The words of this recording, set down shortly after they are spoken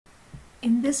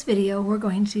In this video, we're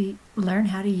going to learn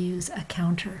how to use a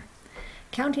counter.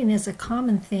 Counting is a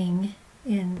common thing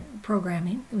in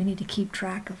programming. We need to keep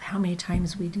track of how many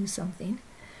times we do something.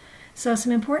 So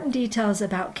some important details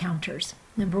about counters.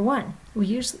 Number one, we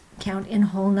usually count in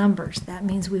whole numbers. That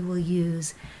means we will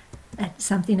use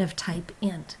something of type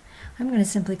int. I'm going to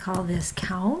simply call this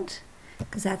count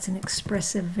because that's an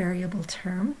expressive variable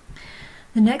term.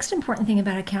 The next important thing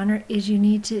about a counter is you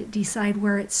need to decide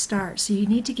where it starts. So you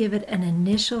need to give it an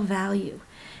initial value.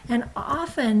 And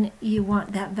often you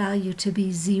want that value to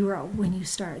be 0 when you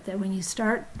start. That when you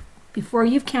start, before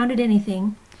you've counted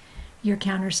anything, your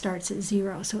counter starts at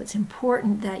 0. So it's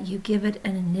important that you give it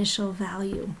an initial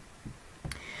value.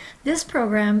 This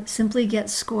program simply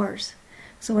gets scores.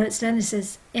 So what it's done is it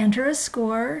says enter a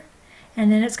score, and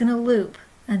then it's going to loop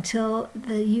until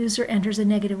the user enters a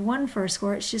 -1 for a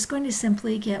score. It's just going to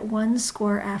simply get one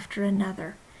score after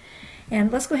another.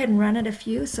 And let's go ahead and run it a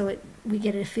few so we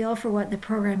get a feel for what the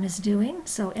program is doing.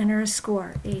 So enter a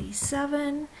score: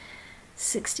 87,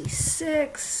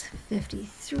 66,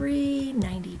 53,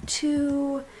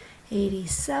 92,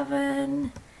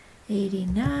 87,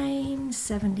 89,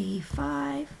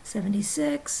 75,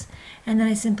 76, and then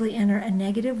I simply enter a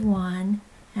 -1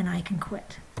 and I can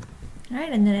quit. All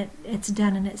right, and then it's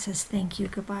done and it says thank you,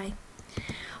 goodbye.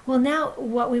 Well, now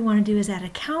what we want to do is add a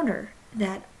counter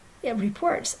that it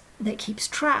reports, that keeps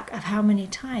track of how many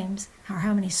times or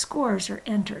how many scores are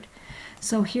entered.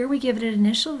 So here we give it an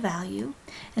initial value,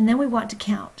 and then we want to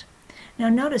count. Now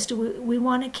notice we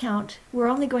want to count, we're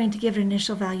only going to give an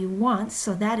initial value once,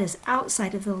 so that is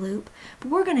outside of the loop, but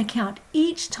we're going to count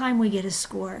each time we get a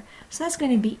score. So that's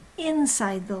going to be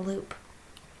inside the loop.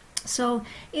 So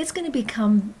it's going to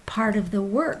become part of the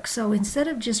work. So instead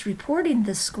of just reporting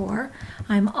the score,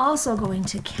 I'm also going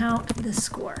to count the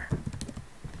score.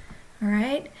 All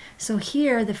right, so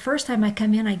here the first time I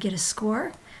come in I get a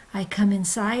score, I come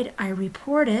inside, I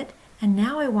report it, and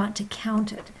now I want to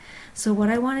count it. So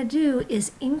what I want to do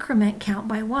is increment count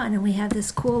by 1, and we have this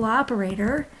cool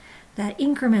operator, that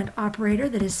increment operator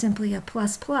that is simply a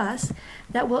 ++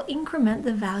 that will increment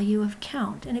the value of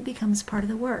count, and it becomes part of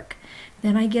the work.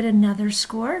 Then I get another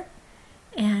score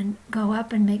and go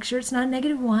up and make sure it's not a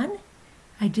 -1.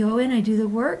 I go in, I do the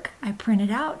work, I print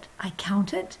it out, I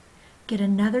count it, get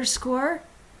another score,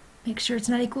 make sure it's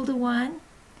not equal to 1,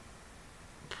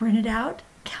 print it out,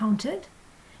 count it,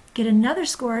 get another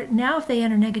score. Now if they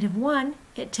enter -1,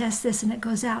 it tests this and it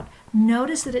goes out.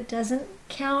 Notice that it doesn't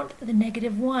count the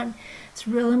 -1. It's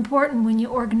real important when you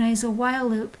organize a while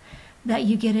loop that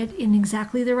you get it in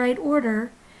exactly the right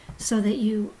order so that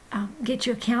you get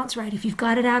your counts right. If you've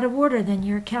got it out of order, then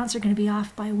your counts are going to be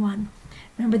off by 1.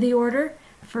 Remember the order?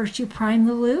 First you prime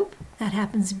the loop. That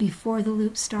happens before the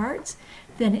loop starts.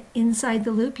 Then inside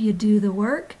the loop you do the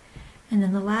work. And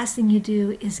then the last thing you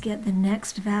do is get the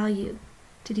next value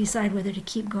to decide whether to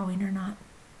keep going or not.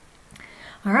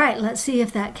 All right, let's see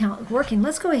if that count is working.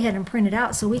 Let's go ahead and print it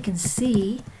out so we can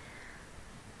see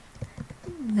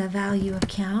the value of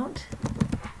count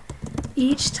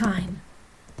each time.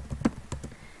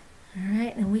 All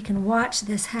right, and we can watch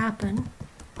this happen.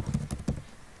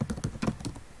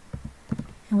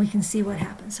 And we can see what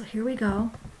happens. So here we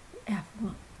go.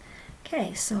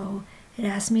 Okay, so it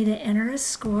asked me to enter a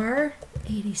score: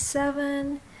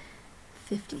 87,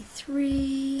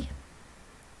 53,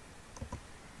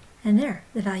 and there,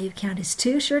 the value of count is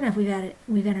 2. Sure enough,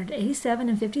 we've entered 87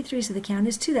 and 53, so the count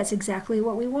is 2. That's exactly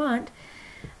what we want.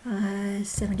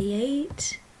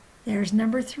 78, there's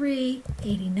number 3,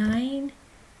 89,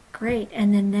 great,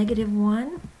 and then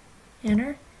 -1,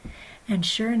 enter, and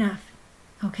sure enough.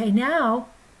 Okay, now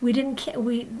we didn't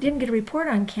get a report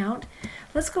on count.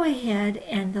 Let's go ahead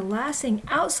and the last thing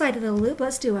outside of the loop,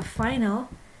 let's do a final.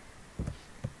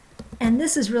 And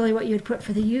this is really what you would put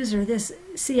for the user. This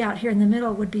C out here in the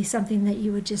middle would be something that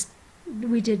you would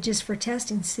we did just for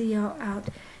testing. C out,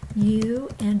 you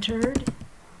entered,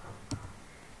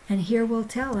 and here we'll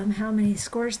tell them how many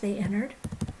scores they entered.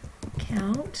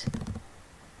 Count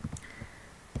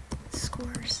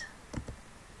scores.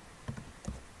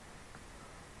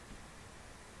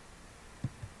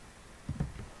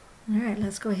 All right,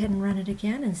 let's go ahead and run it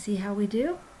again and see how we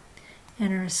do.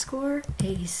 Enter a score: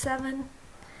 87,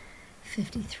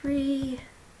 53,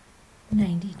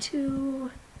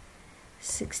 92,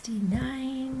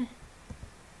 69,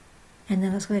 and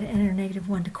then let's go ahead and enter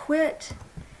 -1 to quit.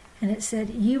 And it said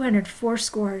you entered 4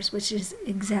 scores, which is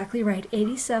exactly right: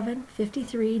 87,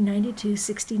 53, 92,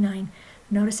 69.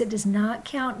 Notice it does not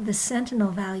count the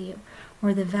sentinel value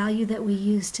or the value that we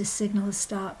use to signal a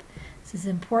stop. This is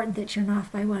important that you're not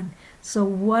off by 1. So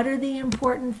what are the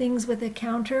important things with a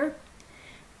counter?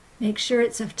 Make sure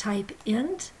it's of type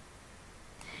int.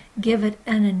 Give it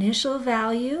an initial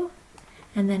value,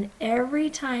 and then every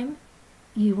time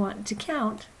you want to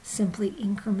count, simply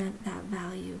increment that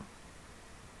value.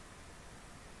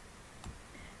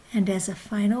 And as a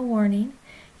final warning,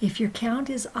 if your count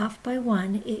is off by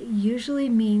 1, it usually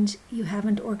means you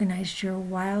haven't organized your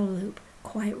while loop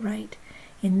quite right.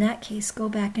 In that case, go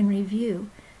back and review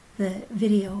the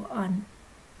video on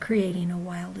creating a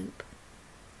while loop.